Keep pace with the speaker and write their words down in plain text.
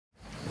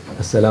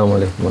Esselamu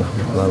Aleyküm ve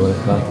Rahmetullahi ve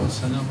Berekatuhu.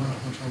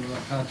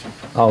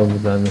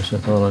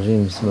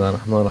 Euzubillahimineşşeytanirracim.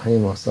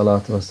 Bismillahirrahmanirrahim. Ve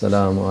salatu ve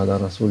selamu ala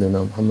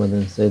Resulina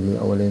Muhammedin seyyidil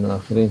evvelin ve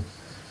ahirin.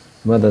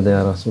 Medede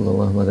ya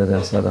Resulallah, medede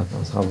ya Sadat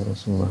Ashab-ı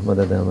Resulullah,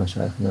 medede ya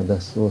meşayihina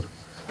destur.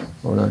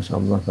 Mevlana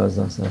Şahbullah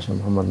Fazla Hasan Şah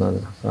Muhammed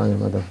Nadir Hakkani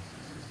meded.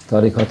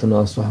 Tarikatuna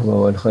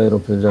as-suhba vel hayru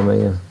fil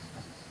cemiyye.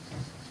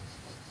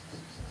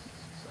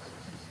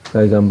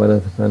 Peygamber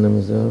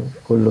Efendimiz diyor,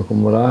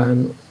 kullukum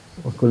ra'in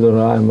ve kullu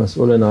ra'in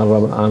mes'ulun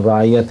an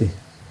ra'iyetih.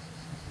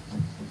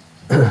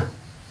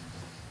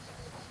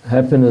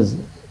 Hepiniz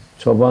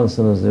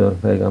çobansınız diyor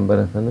Peygamber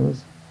Efendimiz.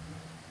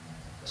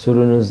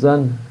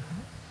 Sürünüzden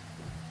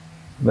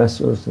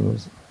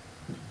mesulsünüz.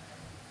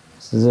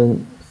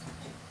 Sizin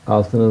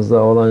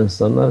altınızda olan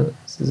insanlar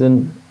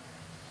sizin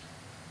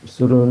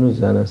sürünüz,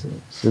 yani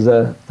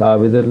size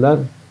tabidirler.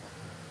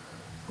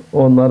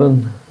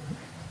 Onların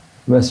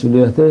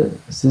mesuliyeti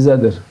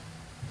sizedir.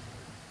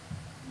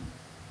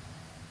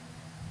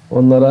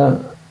 Onlara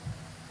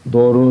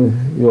doğru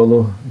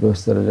yolu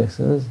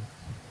göstereceksiniz.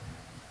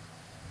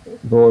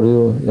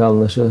 Doğruyu,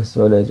 yanlışı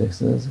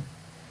söyleyeceksiniz.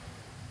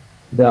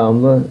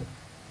 Devamlı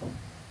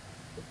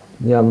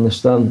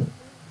yanlıştan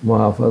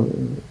muhafaza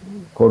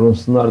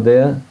korunsunlar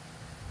diye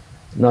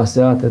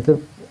nasihat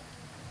edip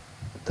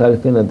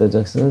telkin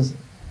edeceksiniz,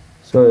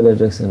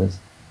 söyleyeceksiniz.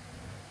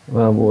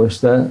 Ve bu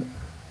işte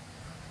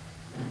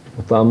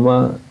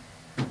utanma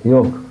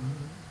yok.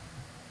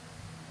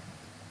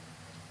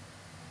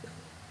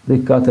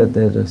 Dikkat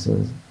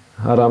edeceksiniz.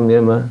 Haram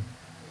yeme,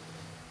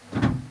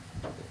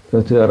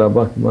 kötü yere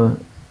bakma,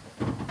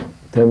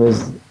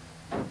 temiz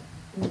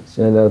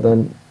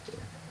şeylerden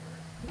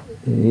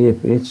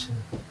yiyip iç.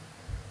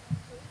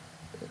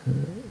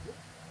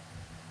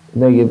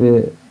 Ne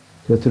gibi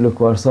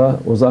kötülük varsa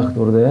uzak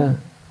dur diye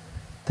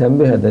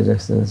tembih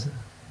edeceksiniz.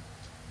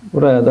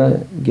 Buraya da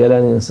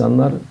gelen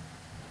insanlar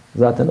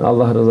zaten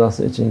Allah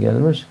rızası için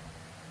gelmiş.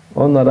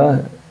 Onlara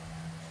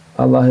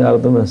Allah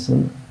yardım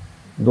etsin.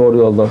 Doğru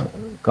yolda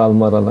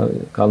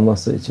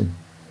kalması için.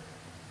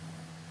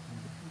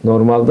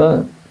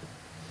 Normalde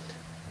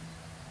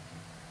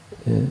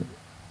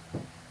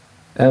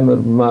emir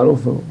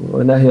maruf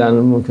ve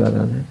nehyanil münker,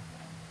 yani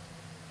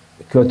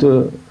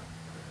kötü,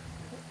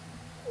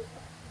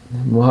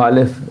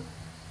 muhalif,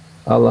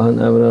 Allah'ın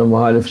emrine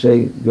muhalif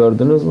şey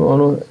gördünüz mü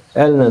onu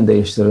elle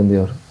değiştirin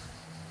diyor.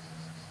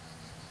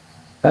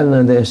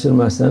 Elle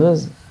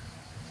değiştirmezseniz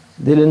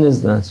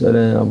dilinizden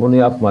söyleyin, bunu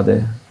yapma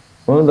diye.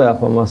 Onu da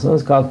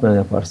yapamazsanız kalkmayan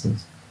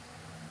yaparsınız.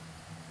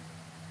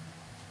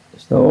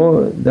 İşte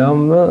o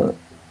devamlı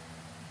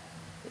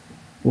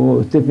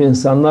bu tip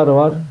insanlar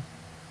var.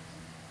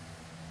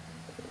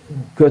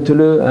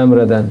 Kötülüğü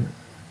emreden.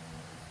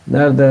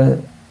 Nerede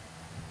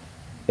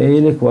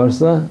iyilik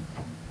varsa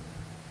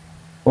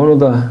onu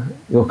da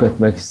yok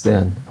etmek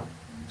isteyen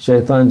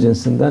şeytan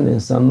cinsinden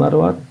insanlar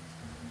var.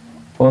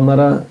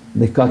 Onlara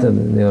dikkat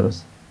edin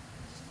diyoruz.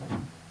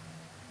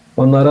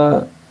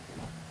 Onlara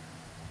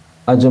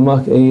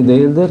acımak iyi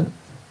değildir.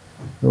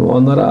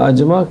 Onlara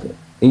acımak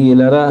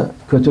iyilere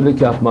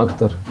kötülük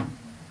yapmaktır.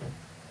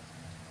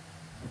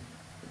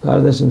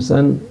 Kardeşim,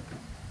 sen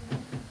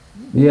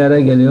bir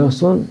yere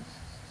geliyorsun,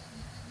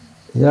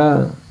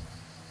 ya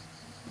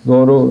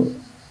doğru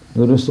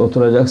dürüst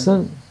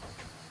oturacaksın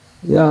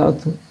ya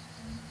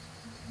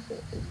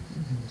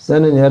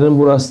senin yerin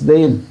burası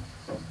değil,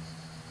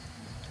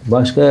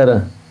 başka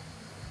yere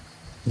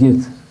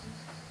git.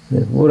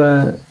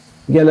 Buraya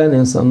gelen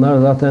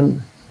insanlar zaten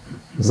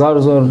zar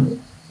zor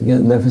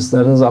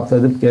nefislerini zapt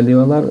edip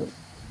geliyorlar.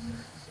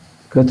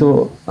 Kötü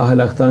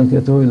ahlaktan,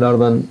 kötü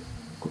huylardan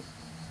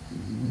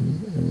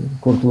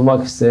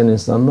kurtulmak isteyen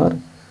insanlar.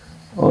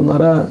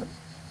 Onlara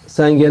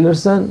sen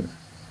gelirsen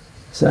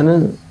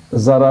senin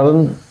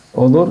zararın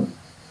olur.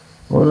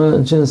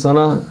 Onun için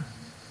sana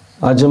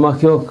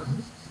acımak yok.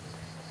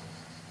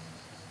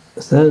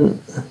 Sen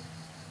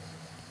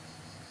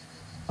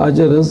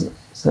acırız.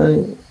 Sen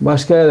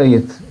başka yere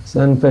git.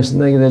 Senin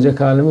peşinden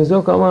gidecek halimiz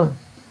yok ama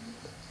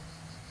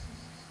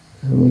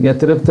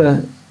getirip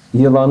de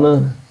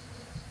yılanı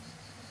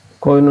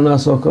koynuna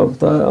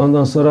sokup da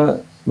ondan sonra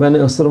beni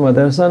ısırma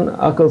dersen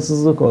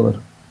akılsızlık olur.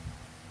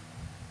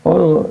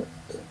 Onu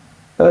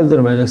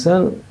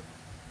öldürmeyeceksen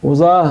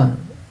uzağa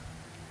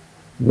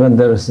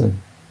gönderirsin.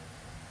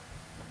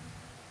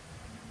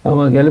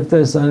 Ama gelip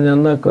de senin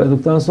yanına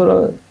koyduktan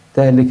sonra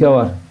tehlike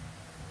var.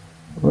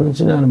 Onun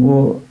için yani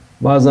bu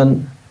bazen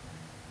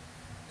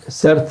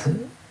sert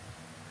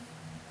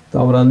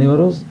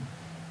davranıyoruz.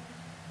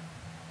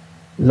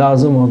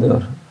 Lazım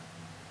oluyor.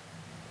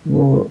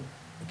 Bu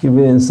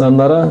gibi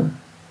insanlara,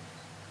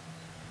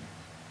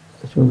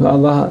 çünkü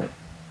Allah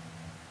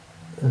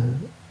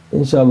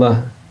inşallah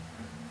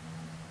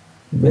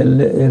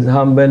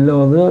ilham belli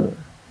oluyor.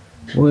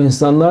 Bu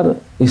insanlar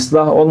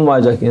ıslah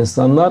olmayacak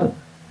insanlar.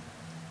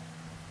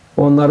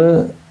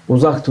 Onları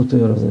uzak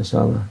tutuyoruz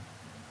inşallah.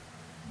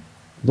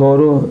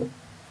 Doğru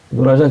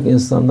duracak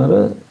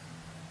insanları,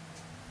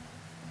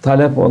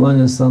 talep olan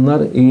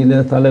insanlar,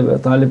 iyiliğe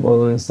talep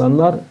olan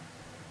insanlar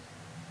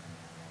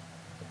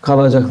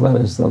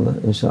kalacaklar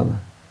inşallah.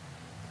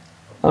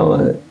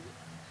 Ama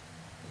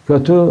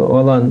kötü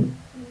olan,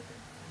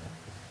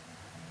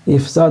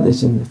 ifsad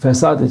için,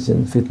 fesat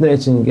için, fitne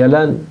için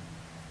gelen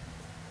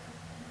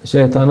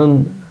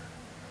şeytanın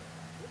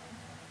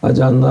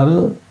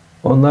ajanları,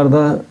 onlar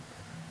da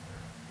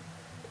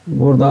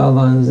burada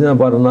Allah'ın izniyle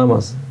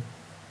barınamaz.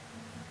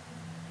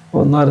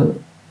 Onlar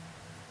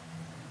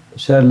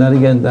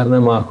şerleri kendilerine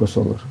mahkus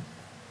olur.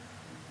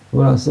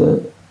 Burası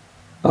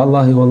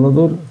Allah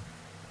yoludur.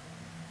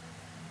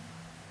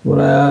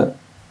 Buraya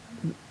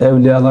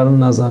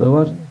evliyaların nazarı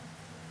var.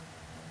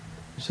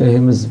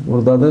 Şeyhimiz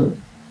buradadır.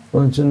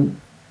 Onun için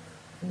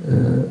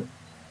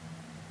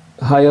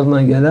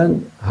hayırına gelen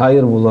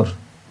hayır bulur.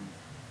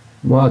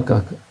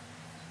 Muhakkak.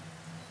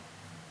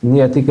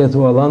 Niyeti kötü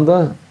olan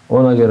da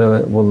ona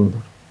göre bulunur.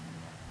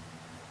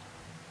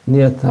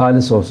 Niyet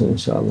halis olsun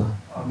inşallah.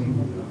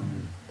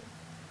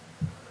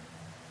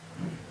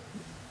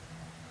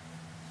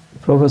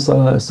 Prophet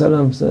sallallahu alaihi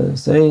wasallam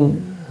saying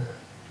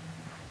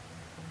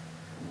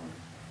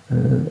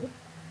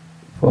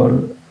for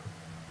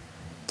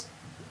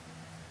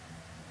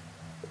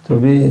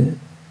to be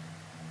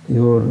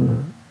your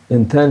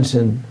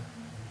intention,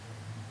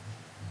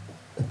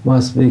 it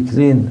must be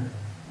clean.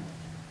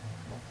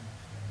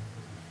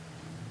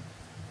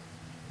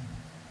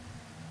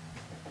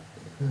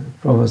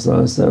 Prophet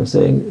sallallahu alaihi wasallam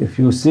saying, if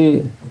you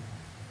see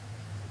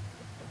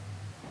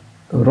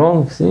a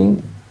wrong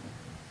thing,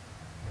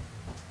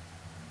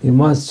 you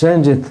must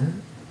change it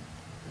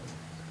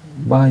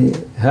by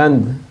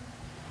hand.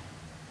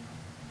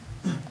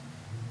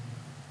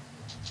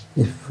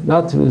 If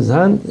not with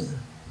hand,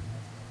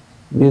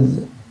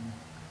 with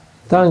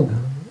tongue.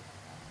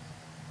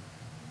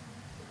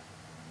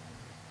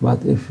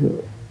 But if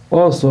you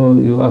also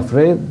you are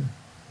afraid,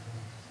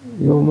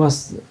 you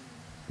must,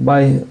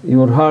 by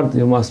your heart,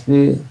 you must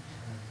be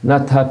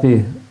not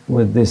happy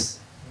with this,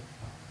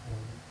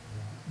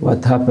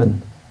 what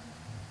happened.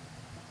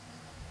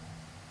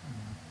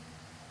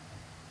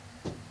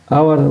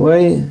 Our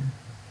way,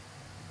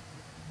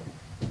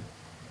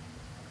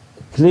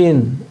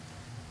 clean.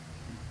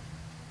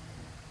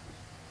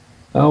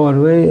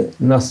 Our way,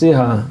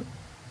 nasiha,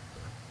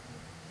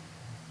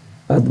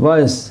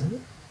 advice,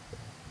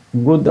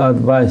 good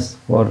advice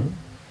for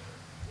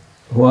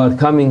who are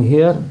coming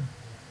here,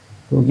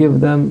 to give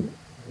them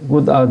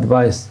good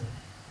advice.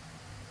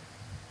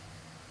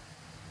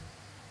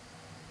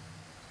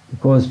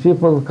 Because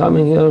people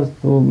coming here,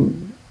 to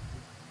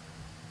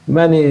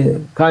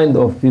many kind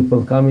of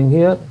people coming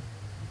here,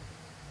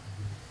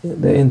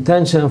 the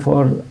intention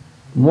for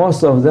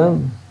most of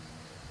them,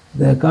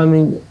 they're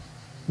coming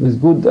with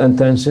good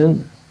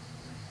intention,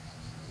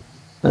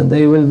 and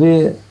they will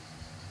be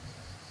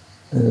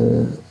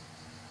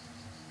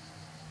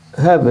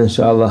have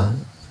inshallah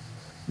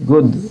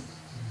good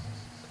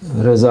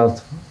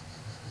result.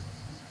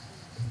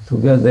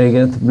 They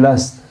get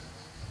blessed.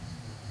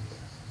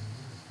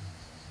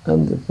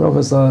 And the Prophet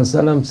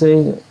ﷺ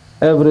saying,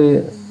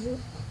 everybody,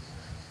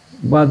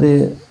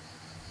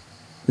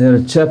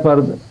 their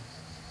shepherd,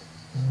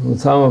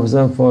 some of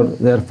them for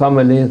their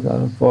family,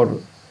 for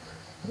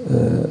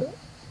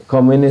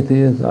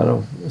communities,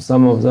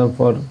 some of them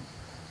for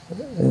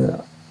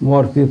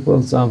more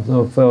people, some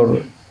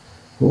for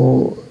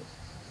who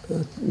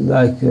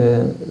like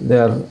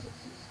their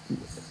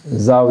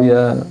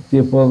Zawiya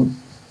people.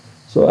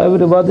 So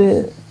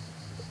everybody,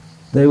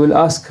 they will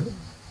ask,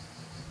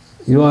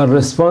 you are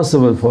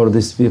responsible for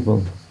these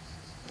people.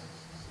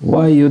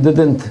 Why you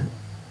didn't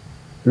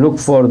look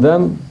for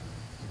them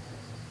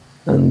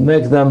and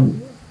make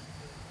them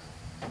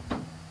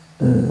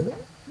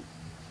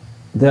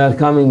they are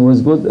coming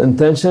with good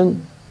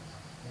intention,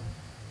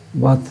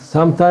 but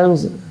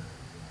sometimes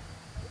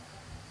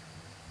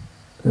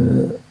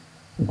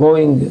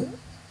going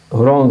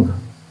wrong.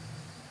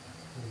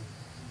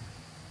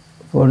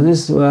 For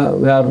this we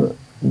are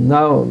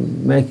now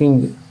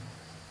making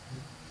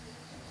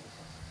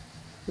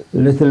a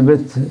little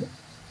bit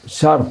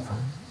sharp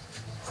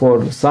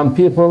for some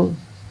people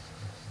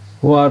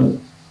who are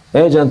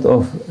agent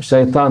of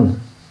Shayṭān,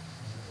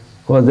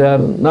 because they are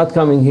not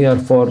coming here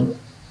for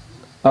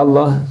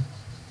Allah,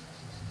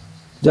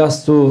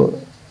 just to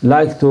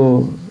like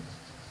to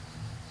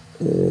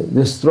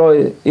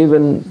destroy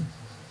even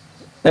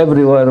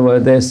everywhere where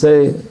they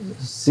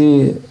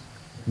see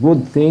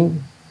good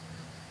thing.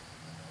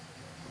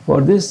 For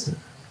this,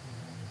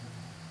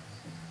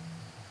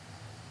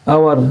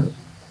 our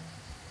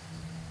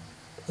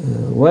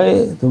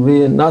way to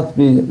be not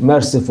be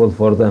merciful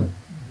for them.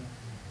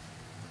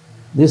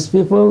 These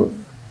people,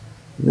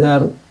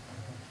 there are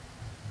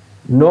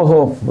no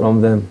hope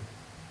from them.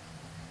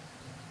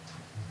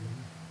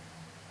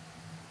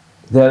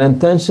 Their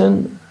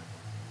intention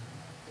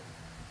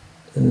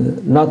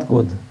not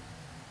good.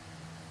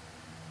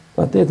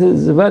 But it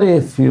is very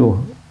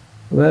few.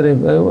 Very,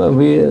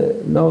 we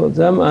know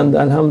them, and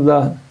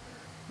alhamdulillah,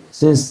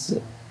 since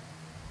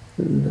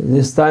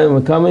this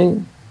time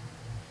coming,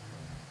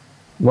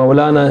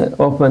 Maulana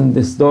opened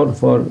this door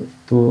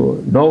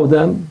to know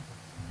them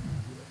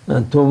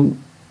and to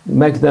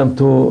make them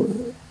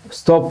to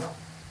stop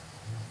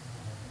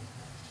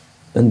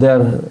in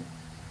their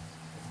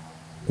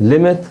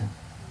limit.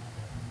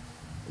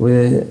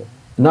 We're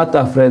not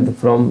afraid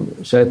from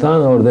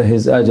Shayṭān or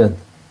his agent.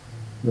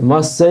 We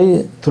must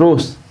say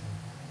truth.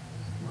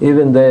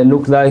 Even they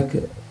look like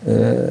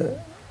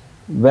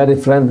very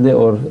friendly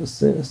or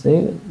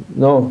saying,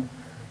 no,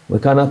 we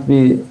cannot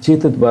be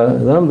cheated by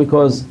them,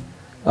 because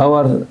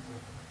our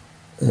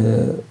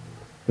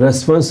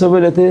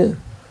responsibility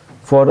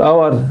for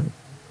our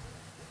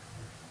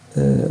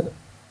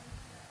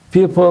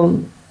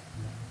people,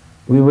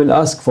 we will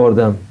ask for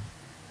them.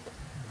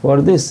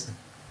 For this,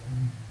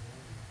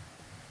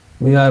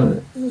 we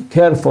are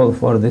careful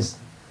for this,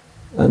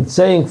 and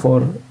saying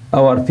for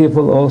our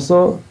people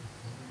also,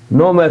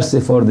 no mercy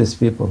for these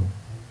people.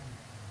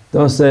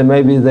 Don't say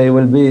maybe they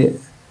will be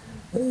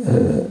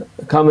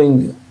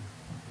coming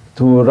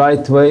to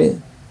right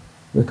way,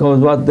 because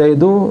what they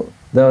do,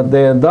 that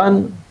they are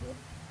done,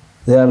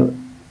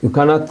 you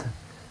cannot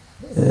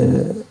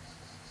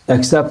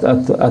accept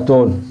at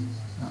all.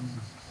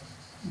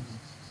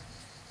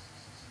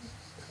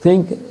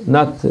 Think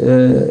not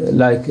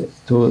like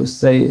to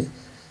say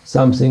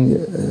something,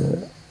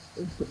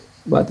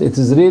 but it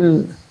is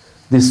real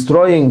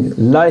destroying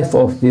life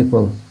of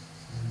people,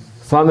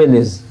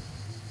 families.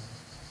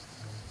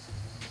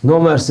 No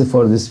mercy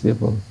for these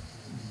people.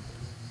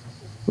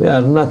 We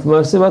are not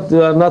mercy, but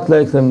we are not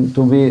like them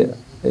to be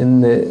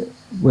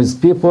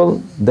with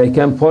people. They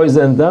can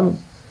poison them,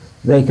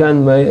 they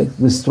can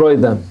destroy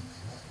them.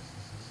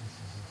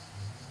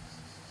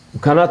 You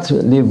cannot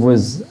live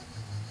with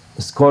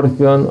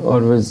scorpion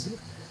or with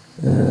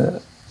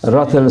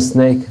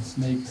rattlesnake,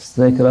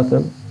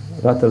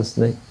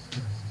 rattlesnake.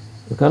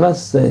 You cannot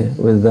stay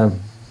with them.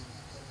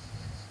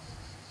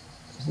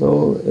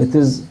 So it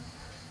is,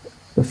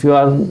 if you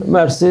are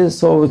mercy,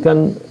 so you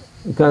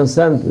can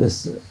send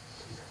this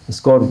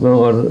scorpion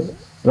or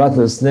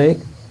rattlesnake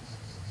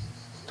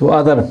to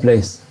other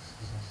place.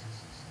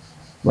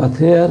 But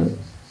here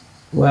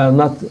we are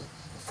not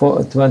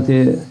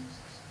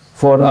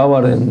 24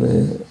 hours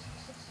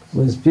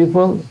with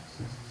people.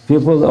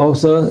 People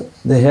also,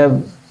 they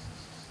have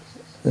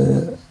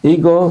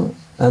ego,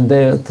 and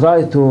they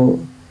try to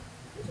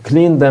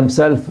clean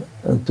themselves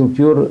and to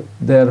pure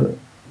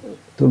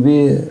to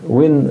be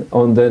win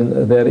on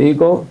their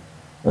ego.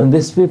 And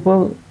these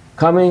people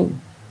coming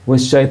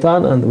with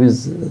Shayṭān and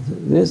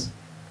with this.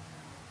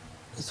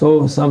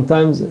 So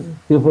sometimes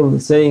people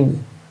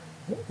saying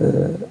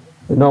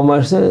no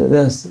mercy,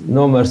 there's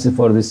no mercy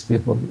for these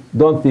people.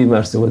 Don't be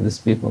mercy with these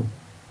people,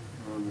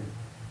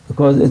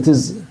 because it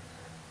is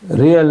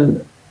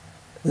real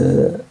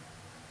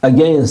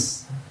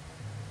against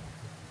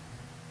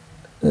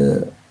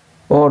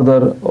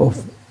order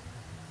of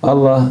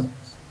Allah,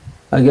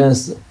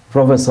 against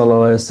Prophet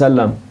sallallahu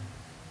alaihi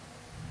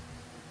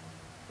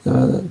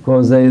wasallam,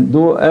 because they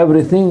do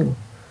everything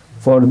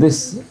for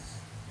this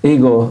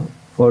ego,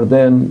 for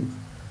them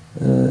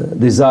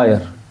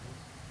desire,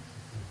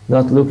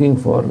 not looking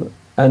for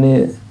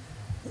any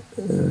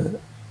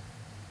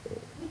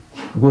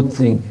good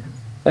thing.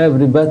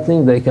 Every bad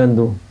thing they can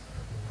do.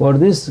 For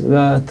this, we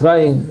are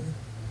trying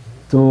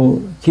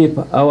to keep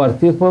our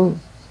people,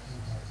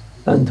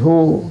 and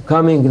who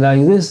coming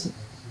like this,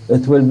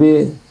 it will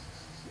be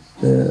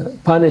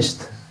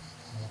punished.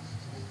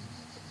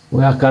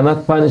 We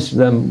cannot punish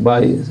them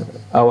by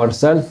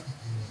ourselves,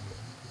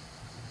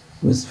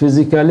 with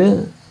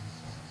physically,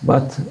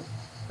 but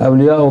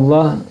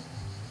awliyaullah,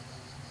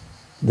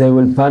 they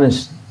will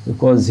punish,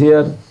 because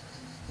here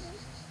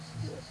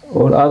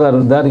or other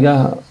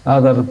dargah,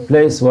 other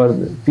place where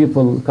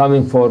people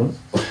coming for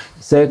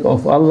sake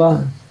of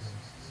Allah,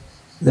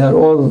 they are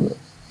all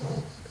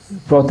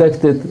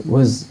protected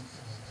with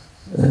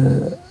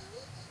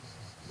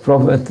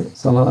Prophet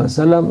sallallahu alaihi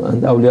wasallam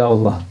and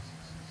awliyaullah,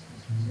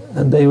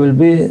 and they will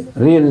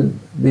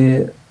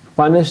be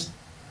punished,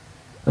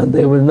 and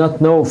they will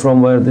not know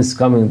from where this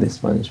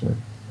punishment.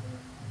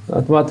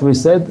 But what we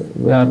said,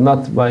 we are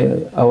not by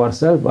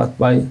ourselves, but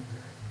by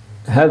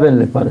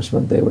heavenly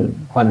punishment they will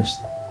be punished.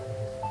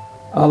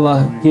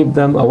 Allah keep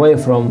them away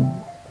from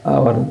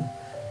our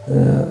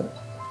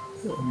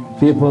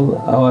people,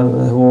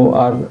 who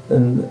are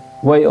in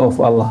way of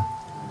Allah.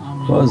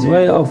 Because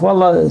way of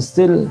Allah is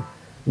still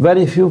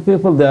very few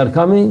people, they are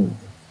coming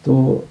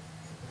to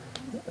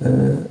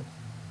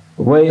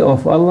way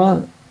of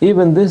Allah.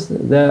 Even this,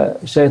 the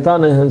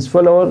Shayṭān and his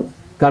follower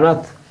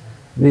cannot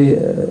be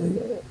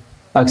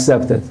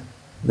accepted.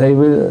 They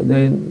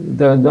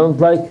don't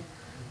like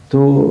to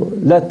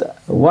let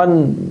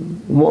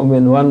one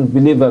mu'min, one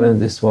believer in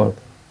this world.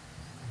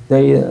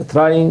 They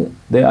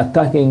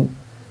attacking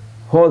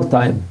whole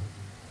time.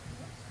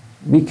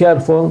 Be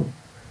careful,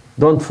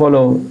 don't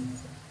follow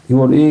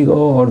your ego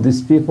or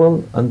these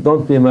people, and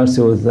don't be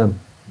mercy with them.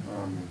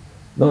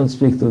 Don't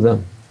speak to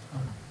them.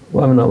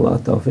 ومن الله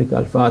التوفيق.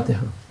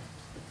 الفاتحة.